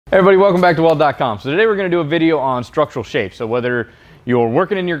Hey everybody, welcome back to Weld.com. So today we're going to do a video on structural shapes. So whether you're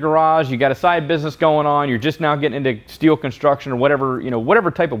working in your garage, you got a side business going on, you're just now getting into steel construction or whatever,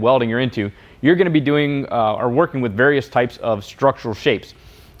 whatever type of welding you're into, you're going to be doing or working with various types of structural shapes.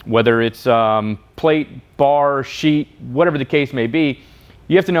 Whether it's plate, bar, sheet, whatever the case may be,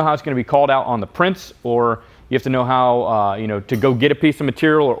 you have to know how it's going to be called out on the prints, or you have to know how to go get a piece of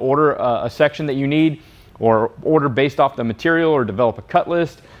material or order a section that you need, or order based off the material, or develop a cut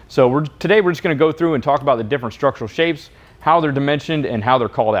list. So today we're just going to go through and talk about the different structural shapes, how they're dimensioned, and how they're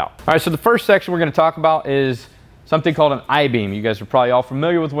called out. All right, so the first section we're going to talk about is something called an I-beam. You guys are probably all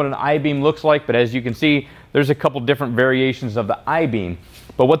familiar with what an I-beam looks like, but as you can see, there's a couple different variations of the I-beam.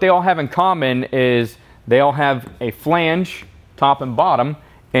 But what they all have in common is they all have a flange, top and bottom,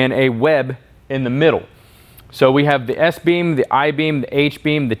 and a web in the middle. So we have the S-beam, the I-beam, the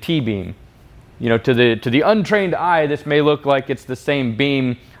H-beam, the T-beam. To the untrained eye, this may look like it's the same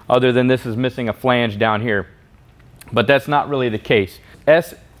beam, other than this is missing a flange down here. But that's not really the case.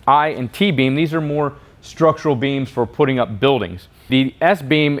 S, I, and T-beam, these are more structural beams for putting up buildings. The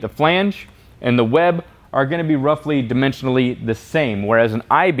S-beam, the flange, and the web are going to be roughly dimensionally the same, whereas an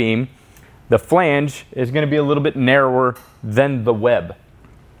I-beam, the flange is going to be a little bit narrower than the web.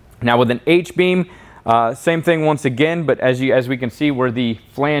 Now with an H-beam, same thing once again, but as we can see where the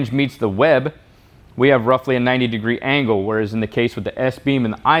flange meets the web, we have roughly a 90-degree angle, whereas in the case with the S-beam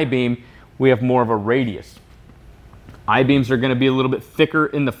and the I-beam, we have more of a radius. I-beams are going to be a little bit thicker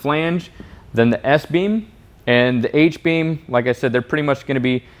in the flange than the S-beam, and the H-beam, like I said, they're pretty much going to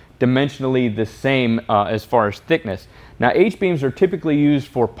be dimensionally the same as far as thickness. Now H-beams are typically used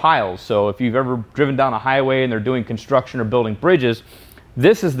for piles, so if you've ever driven down a highway and they're doing construction or building bridges,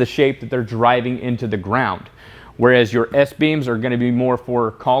 this is the shape that they're driving into the ground. Whereas your S-beams are going to be more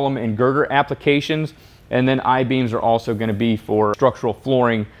for column and girder applications, and then I-beams are also going to be for structural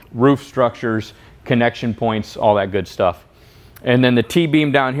flooring, roof structures, connection points, all that good stuff. And then the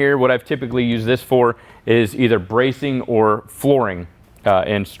T-beam down here, what I've typically used this for is either bracing or flooring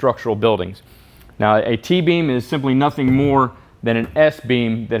in structural buildings. Now a T-beam is simply nothing more than an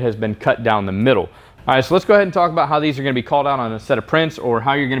S-beam that has been cut down the middle. All right, so let's go ahead and talk about how these are going to be called out on a set of prints, or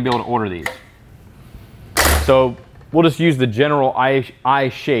how you're going to be able to order these. So we'll just use the general I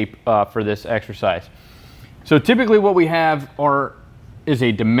shape for this exercise. So typically what we have is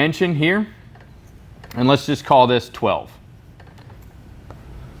a dimension here, and let's just call this 12.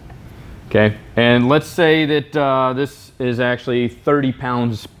 Okay, and let's say that this is actually 30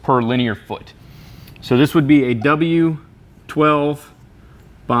 pounds per linear foot. So this would be a W12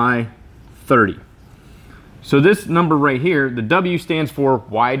 by 30. So this number right here, the W stands for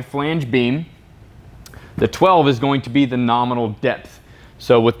wide flange beam. The 12 is going to be the nominal depth.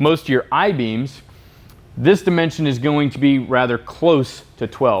 So with most of your I-beams, this dimension is going to be rather close to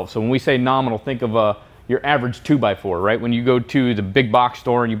 12. So when we say nominal, think of your average 2x4, right? When you go to the big box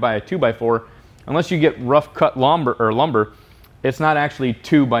store and you buy a 2x4, unless you get rough cut lumber, it's not actually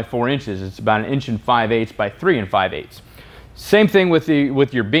 2 by 4 inches. It's about 1 5/8 inches by 3 5/8 inches. Same thing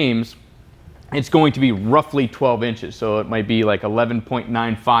with your beams. It's going to be roughly 12 inches. So it might be like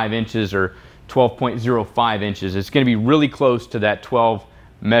 11.95 inches or 12.05 inches. It's going to be really close to that 12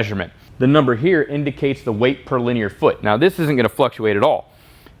 measurement. The number here indicates the weight per linear foot. Now this isn't going to fluctuate at all.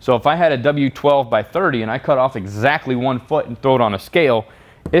 So if I had a W12 by 30 and I cut off exactly 1 foot and throw it on a scale,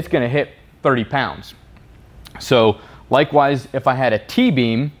 it's going to hit 30 pounds. So likewise, if I had a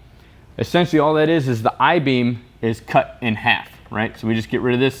T-beam, essentially all that is the I-beam is cut in half, right? So we just get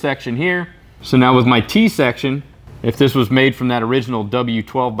rid of this section here. So now with my T section, if this was made from that original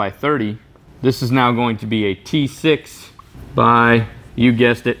W12 by 30, this is now going to be a T6 by, you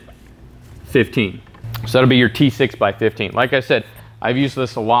guessed it, 15. So that'll be your T6 by 15. Like I said, I've used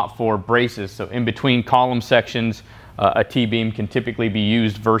this a lot for braces. So in between column sections, a T-beam can typically be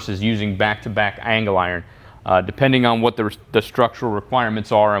used versus using back-to-back angle iron, depending on what the structural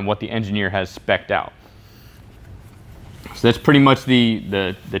requirements are and what the engineer has spec'd out. So that's pretty much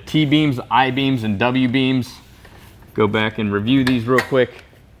the T-beams, I-beams, and W-beams. Go back and review these real quick.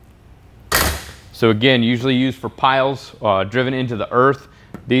 So again, usually used for piles driven into the earth.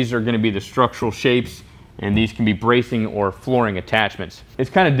 These are going to be the structural shapes, and these can be bracing or flooring attachments. It's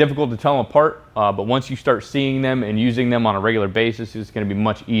kind of difficult to tell them apart, but once you start seeing them and using them on a regular basis, it's going to be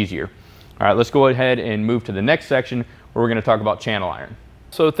much easier. All right, let's go ahead and move to the next section where we're going to talk about channel iron.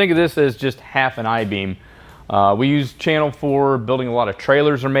 So think of this as just half an I-beam. We use channel for building a lot of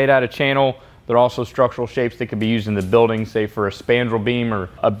trailers are made out of channel. They're also structural shapes that could be used in the building, say for a spandrel beam or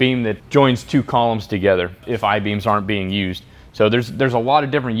a beam that joins 2 columns together if I-beams aren't being used. So there's a lot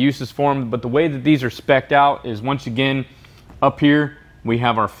of different uses for them, but the way that these are spec'd out is, once again, up here we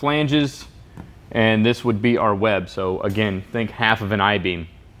have our flanges, and this would be our web. So again, think half of an I-beam,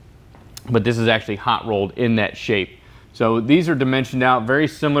 but this is actually hot rolled in that shape. So these are dimensioned out very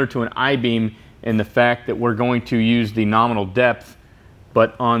similar to an I-beam in the fact that we're going to use the nominal depth,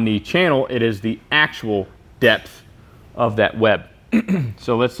 but on the channel it is the actual depth of that web.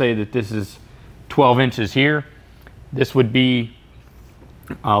 So let's say that this is 12 inches here. This would be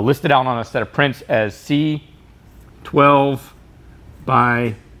listed out on a set of prints as C12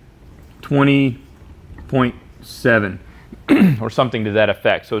 by 20.7 or something to that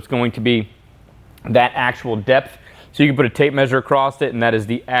effect. So it's going to be that actual depth. So you can put a tape measure across it, and that is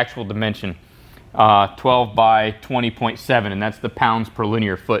the actual dimension. 12 by 20.7, and that's the pounds per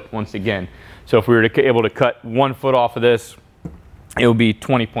linear foot once again. So if we were able to cut 1 foot off of this, it would be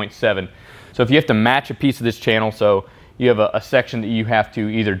 20.7. So if you have to match a piece of this channel, so you have a section that you have to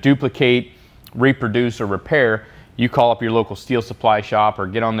either duplicate, reproduce, or repair, you call up your local steel supply shop or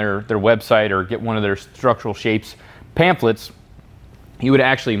get on their website or get one of their structural shapes pamphlets. You would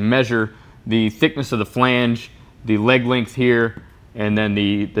actually measure the thickness of the flange, the leg length here, and then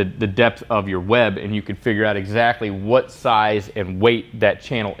the depth of your web, and you can figure out exactly what size and weight that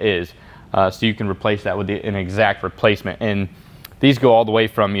channel is. So you can replace that with an exact replacement. And these go all the way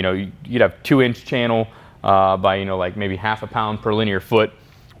from, you'd have 2-inch channel by, like maybe half a pound per linear foot,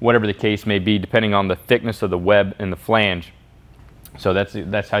 whatever the case may be, depending on the thickness of the web and the flange. So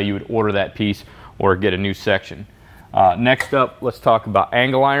that's how you would order that piece or get a new section. Next up, let's talk about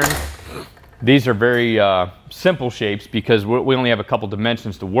angle iron. These are very simple shapes because we only have a couple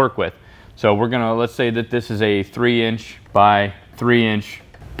dimensions to work with. So let's say that this is a 3-inch by 3-inch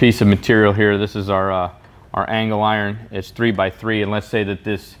piece of material here. This is our angle iron. It's 3 by 3, and let's say that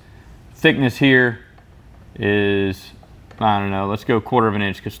this thickness here is, I don't know, let's go 1/4 of an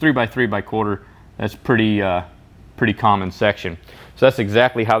inch, because 3 by 3 by 1/4, that's pretty common section. So that's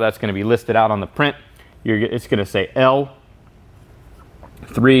exactly how that's going to be listed out on the print. It's going to say L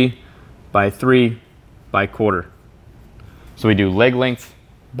 3 by 3 by 1/4. So we do leg length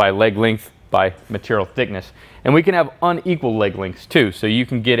by material thickness. And we can have unequal leg lengths too. So you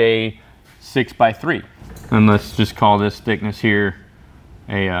can get a 6 by 3. And let's just call this thickness here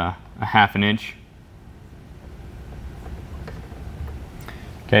a 1/2 inch.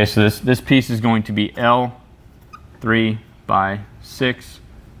 Okay, so this piece is going to be L 3 by 6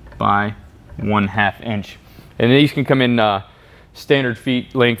 by 1/2 inch. And these can come in standard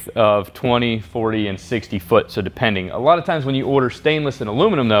feet length of 20, 40, and 60 foot, so depending. A lot of times when you order stainless and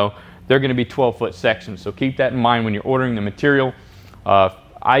aluminum though, they're going to be 12-foot sections, so keep that in mind when you're ordering the material.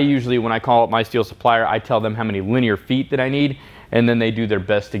 I usually, when I call up my steel supplier, I tell them how many linear feet that I need, and then they do their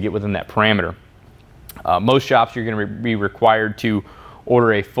best to get within that parameter. Most shops you're going to be required to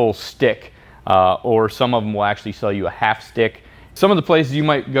order a full stick, or some of them will actually sell you a half stick. Some of the places you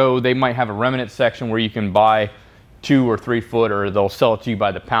might go, they might have a remnant section where you can buy 2 or 3 foot, or they'll sell it to you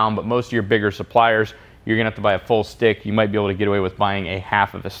by the pound, but most of your bigger suppliers, you're gonna have to buy a full stick. You might be able to get away with buying a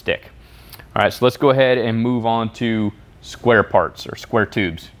half of a stick. All right, so let's go ahead and move on to square parts or square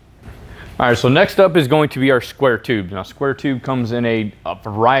tubes. All right, so next up is going to be our square tube. Now, square tube comes in a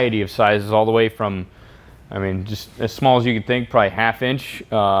variety of sizes, all the way from, just as small as you can think, probably 1/2 inch,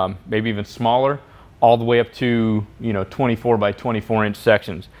 maybe even smaller, all the way up to 24 by 24 inch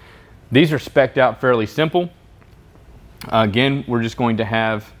sections. These are spec'd out fairly simple. Again, we're just going to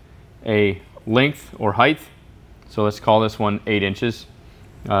have a length or height. So let's call this one 8 inches,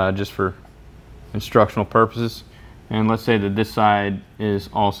 just for instructional purposes. And let's say that this side is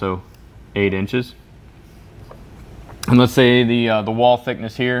also 8 inches. And let's say the wall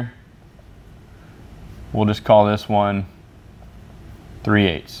thickness here, we'll just call this one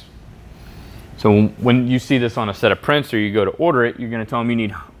 3/8. So when you see this on a set of prints or you go to order it, you're going to tell them you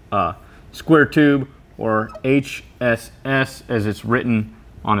need square tube, or HSS as it's written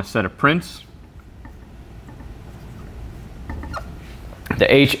on a set of prints. The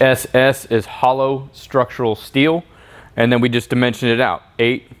HSS is hollow structural steel, and then we just dimensioned it out,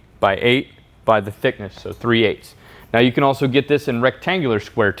 8 by 8 by the thickness, so 3/8. Now you can also get this in rectangular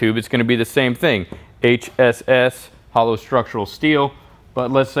square tube. It's going to be the same thing, HSS, hollow structural steel, but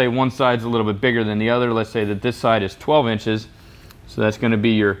let's say one side's a little bit bigger than the other. Let's say that this side is 12 inches, so that's going to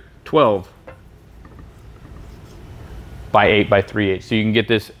be your 12 by 8 by 3/8. So you can get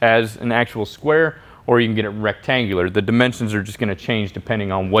this as an actual square, or you can get it rectangular. The dimensions are just going to change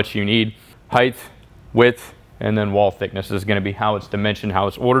depending on what you need. Height, width, and then wall thickness is going to be how it's dimensioned, how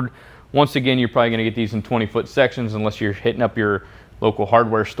it's ordered. Once again, you're probably going to get these in 20-foot sections unless you're hitting up your local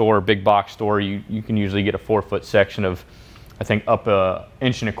hardware store or big box store. You can usually get a 4-foot section of, I think, up 1.25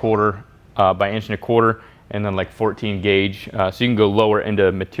 inches by 1.25 inches, and then like 14 gauge. So you can go lower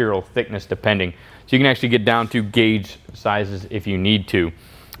into material thickness depending. So you can actually get down to gauge sizes if you need to.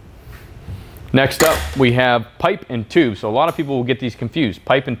 Next up, we have pipe and tube. So a lot of people will get these confused.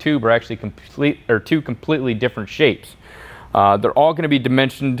 Pipe and tube are actually two completely different shapes. They're all going to be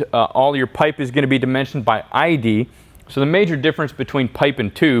dimensioned, all your pipe is going to be dimensioned by ID. So the major difference between pipe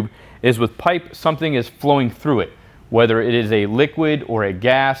and tube is with pipe, something is flowing through it, whether it is a liquid or a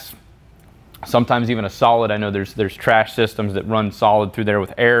gas, sometimes even a solid. I know there's trash systems that run solid through there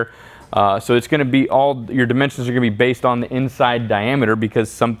with air. So it's going to be all, your dimensions are going to be based on the inside diameter because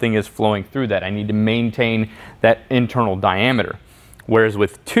something is flowing through that. I need to maintain that internal diameter. Whereas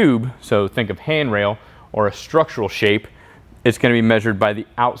with tube, so think of handrail or a structural shape, it's going to be measured by the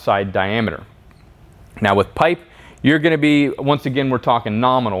outside diameter. Now with pipe, you're going to be, once again, we're talking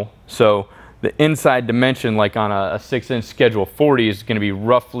nominal. So the inside dimension, like on a 6-inch Schedule 40, is going to be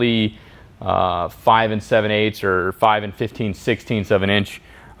roughly 5 7/8 or 5 15/16 of an inch.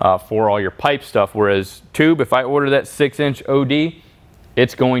 For all your pipe stuff, whereas tube, if I order that 6-inch OD,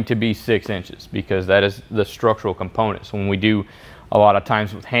 it's going to be 6 inches because that is the structural component. So when we do a lot of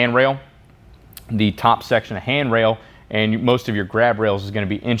times with handrail, the top section of handrail and most of your grab rails is going to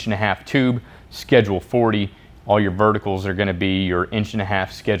be 1.5" tube, Schedule 40. All your verticals are going to be your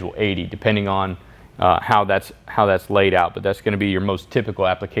 1.5" Schedule 80, depending on how that's laid out. But that's going to be your most typical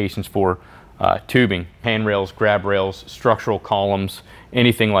applications for tubing, handrails, grab rails, structural columns,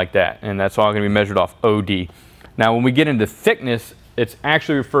 anything like that. And that's all going to be measured off OD. Now when we get into thickness, it's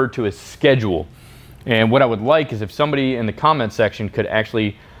actually referred to as schedule. And what I would like is if somebody in the comment section could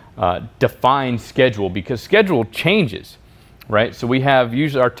actually define schedule, because schedule changes, right? So we have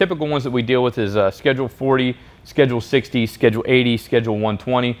usually our typical ones that we deal with is Schedule 40, Schedule 60, Schedule 80, Schedule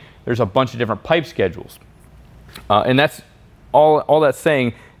 120. There's a bunch of different pipe schedules. And that's all that's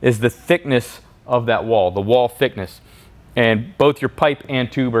saying is the thickness of that wall, the wall thickness. And both your pipe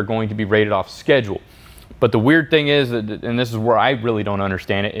and tube are going to be rated off schedule. But the weird thing is, and this is where I really don't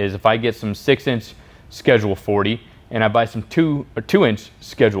understand it, is if I get some 6-inch Schedule 40 and I buy some 2-inch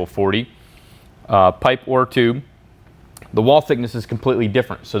Schedule 40 pipe or tube, the wall thickness is completely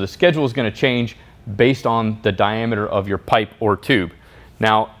different. So the schedule is going to change based on the diameter of your pipe or tube.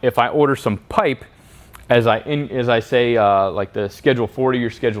 Now, if I order some pipe, as I say, like the Schedule 40 or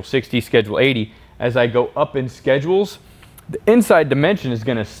Schedule 60, Schedule 80, as I go up in schedules, the inside dimension is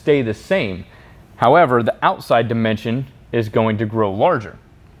going to stay the same. However, the outside dimension is going to grow larger.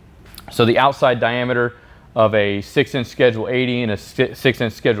 So the outside diameter of a 6-inch Schedule 80 and a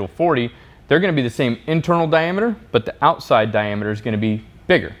 6-inch Schedule 40, they're going to be the same internal diameter, but the outside diameter is going to be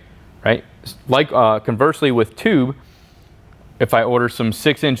bigger, right? Like conversely with tube, if I order some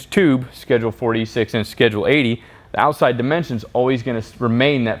 6-inch tube, Schedule 40, 6-inch Schedule 80, the outside dimension is always going to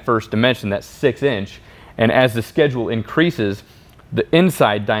remain that first dimension, that 6-inch. And as the schedule increases, the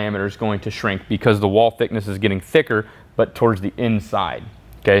inside diameter is going to shrink because the wall thickness is getting thicker, but towards the inside.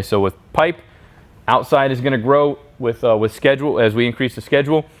 Okay, so with pipe, outside is going to grow with schedule as we increase the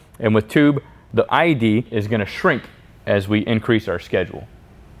schedule, and with tube, the ID is going to shrink as we increase our schedule.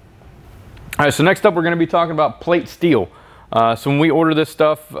 All right, so next up we're going to be talking about plate steel. So when we order this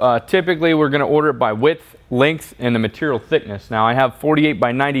stuff, typically we're going to order it by width, length, and the material thickness. Now I have 48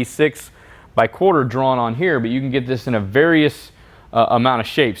 by 96 by quarter drawn on here, but you can get this in a various amount of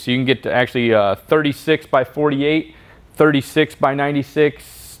shapes. So you can get to actually 36 by 48, 36 by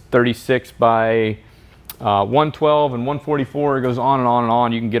 96, 36 by 112, and 144. It goes on and on and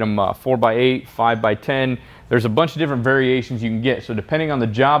on. You can get them 4 by 8, 5 by 10. There's a bunch of different variations you can get. So depending on the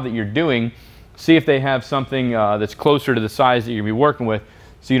job that you're doing, see if they have something that's closer to the size that you'll be working with,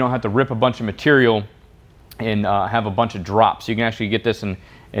 so you don't have to rip a bunch of material and have a bunch of drops. You can actually get this in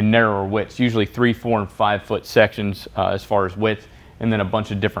narrower widths, usually 3, 4, and 5 foot sections as far as width, and then a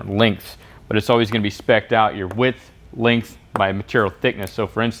bunch of different lengths. But it's always going to be spec'd out your width, length by material thickness. So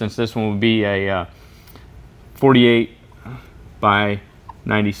for instance, this one would be a 48 by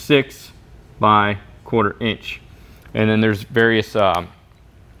 96 by 1/4 inch. And then there's various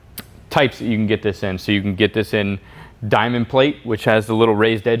types that you can get this in. So you can get this in diamond plate, which has the little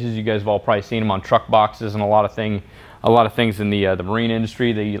raised edges. You guys have all probably seen them on truck boxes and a lot of things in the marine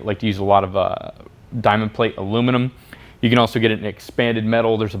industry. They like to use a lot of diamond plate aluminum. You can also get it in expanded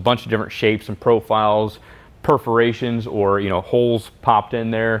metal. There's a bunch of different shapes and profiles, perforations, or holes popped in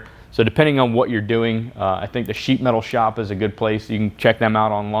there. So depending on what you're doing, I think the Sheet Metal Shop is a good place. You can check them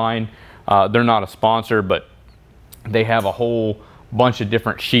out online. They're not a sponsor, but they have a whole bunch of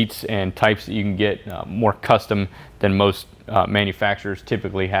different sheets and types that you can get more custom than most manufacturers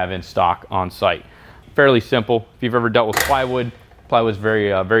typically have in stock on site. Fairly simple. If you've ever dealt with plywood, plywood's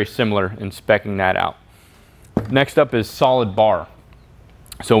very similar in speccing that out. Next up is solid bar.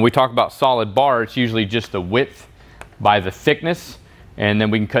 So when we talk about solid bar, it's usually just the width by the thickness, and then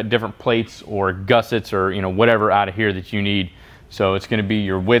we can cut different plates or gussets or whatever out of here that you need. So it's going to be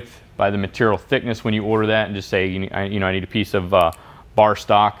your width by the material thickness when you order that, and just say I need a piece of bar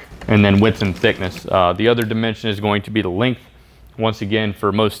stock, and then width and thickness. The other dimension is going to be the length. Once again,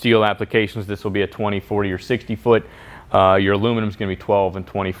 for most steel applications, this will be a 20, 40, or 60 foot. Your aluminum is going to be 12 and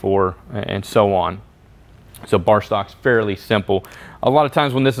 24, and so on. So bar stock's fairly simple. A lot of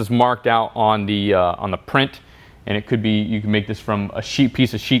times when this is marked out on the print, and it could be, you can make this from a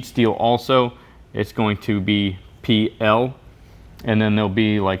piece of sheet steel also, it's going to be PL, and then there'll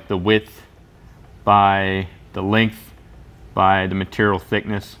be like the width by the length by the material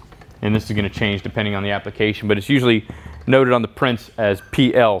thickness, and this is going to change depending on the application, but it's usually noted on the prints as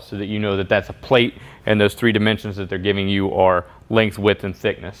PL so that you know that that's a plate, and those three dimensions that they're giving you are length, width, and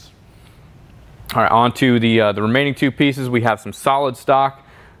thickness. All right, on to the remaining two pieces. We have some solid stock.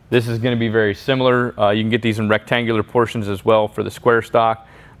 This is going to be very similar. You can get these in rectangular portions as well for the square stock,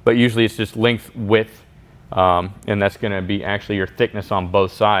 but usually it's just length, width, and that's going to be actually your thickness on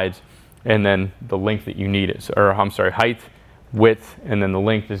both sides, and then the length that you need it, or I'm sorry, height, width, and then the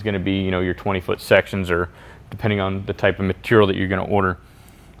length is going to be your 20-foot sections, or depending on the type of material that you're going to order.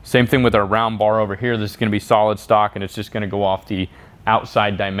 Same thing with our round bar over here. This is going to be solid stock, and it's just going to go off the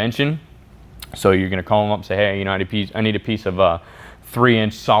outside dimension. So you're going to call them up and say, hey, I need a piece of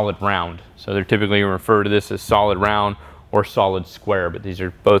 3-inch solid round. So they're typically going to refer to this as solid round or solid square, but these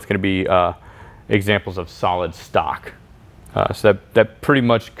are both going to be examples of solid stock. So that pretty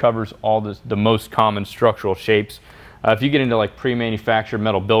much covers all the most common structural shapes. If you get into like pre-manufactured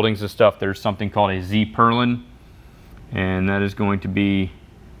metal buildings and stuff, there's something called a Z-purlin, and that is going to be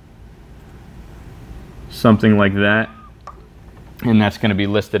something like that, and that's going to be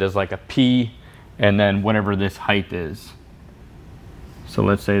listed as like a P, and then whatever this height is. So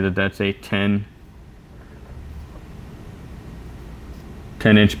let's say that that's a 10-inch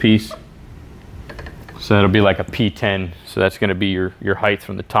piece. So that'll be like a P10. So that's going to be your height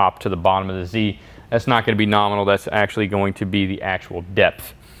from the top to the bottom of the Z. That's not going to be nominal. That's actually going to be the actual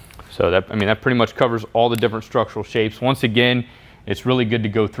depth. So that pretty much covers all the different structural shapes. Once again, it's really good to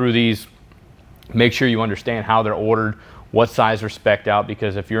go through these. Make sure you understand how they're ordered, what size are spec'd out,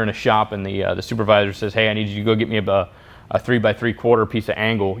 because if you're in a shop and the supervisor says, hey, I need you to go get me a 3 by 3/4 piece of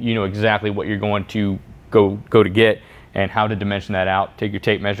angle, you know exactly what you're going to go to get and how to dimension that out. Take your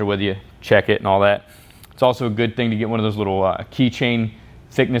tape measure with you, check it and all that. It's also a good thing to get one of those little keychain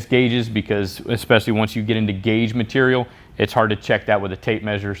thickness gauges, because especially once you get into gauge material, it's hard to check that with a tape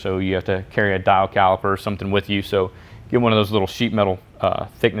measure, so you have to carry a dial caliper or something with you. So get one of those little sheet metal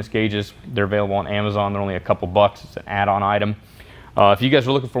thickness gauges. They're available on Amazon. They're only a couple bucks. It's an add-on item. If you guys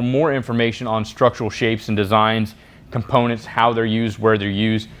are looking for more information on structural shapes and designs, components, how they're used, where they're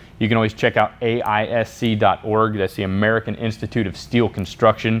used, you can always check out AISC.org. That's the American Institute of Steel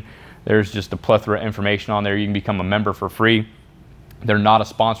Construction. There's just a plethora of information on there. You can become a member for free. They're not a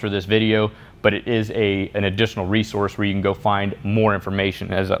sponsor of this video, but it is an additional resource where you can go find more information.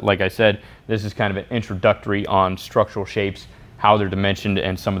 Like I said, this is kind of an introductory on structural shapes, how they're dimensioned,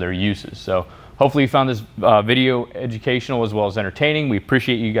 and some of their uses. So hopefully you found this video educational as well as entertaining. We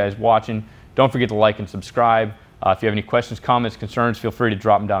appreciate you guys watching. Don't forget to like and subscribe. If you have any questions, comments, concerns, feel free to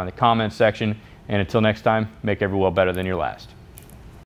drop them down in the comments section. And until next time, make every well better than your last.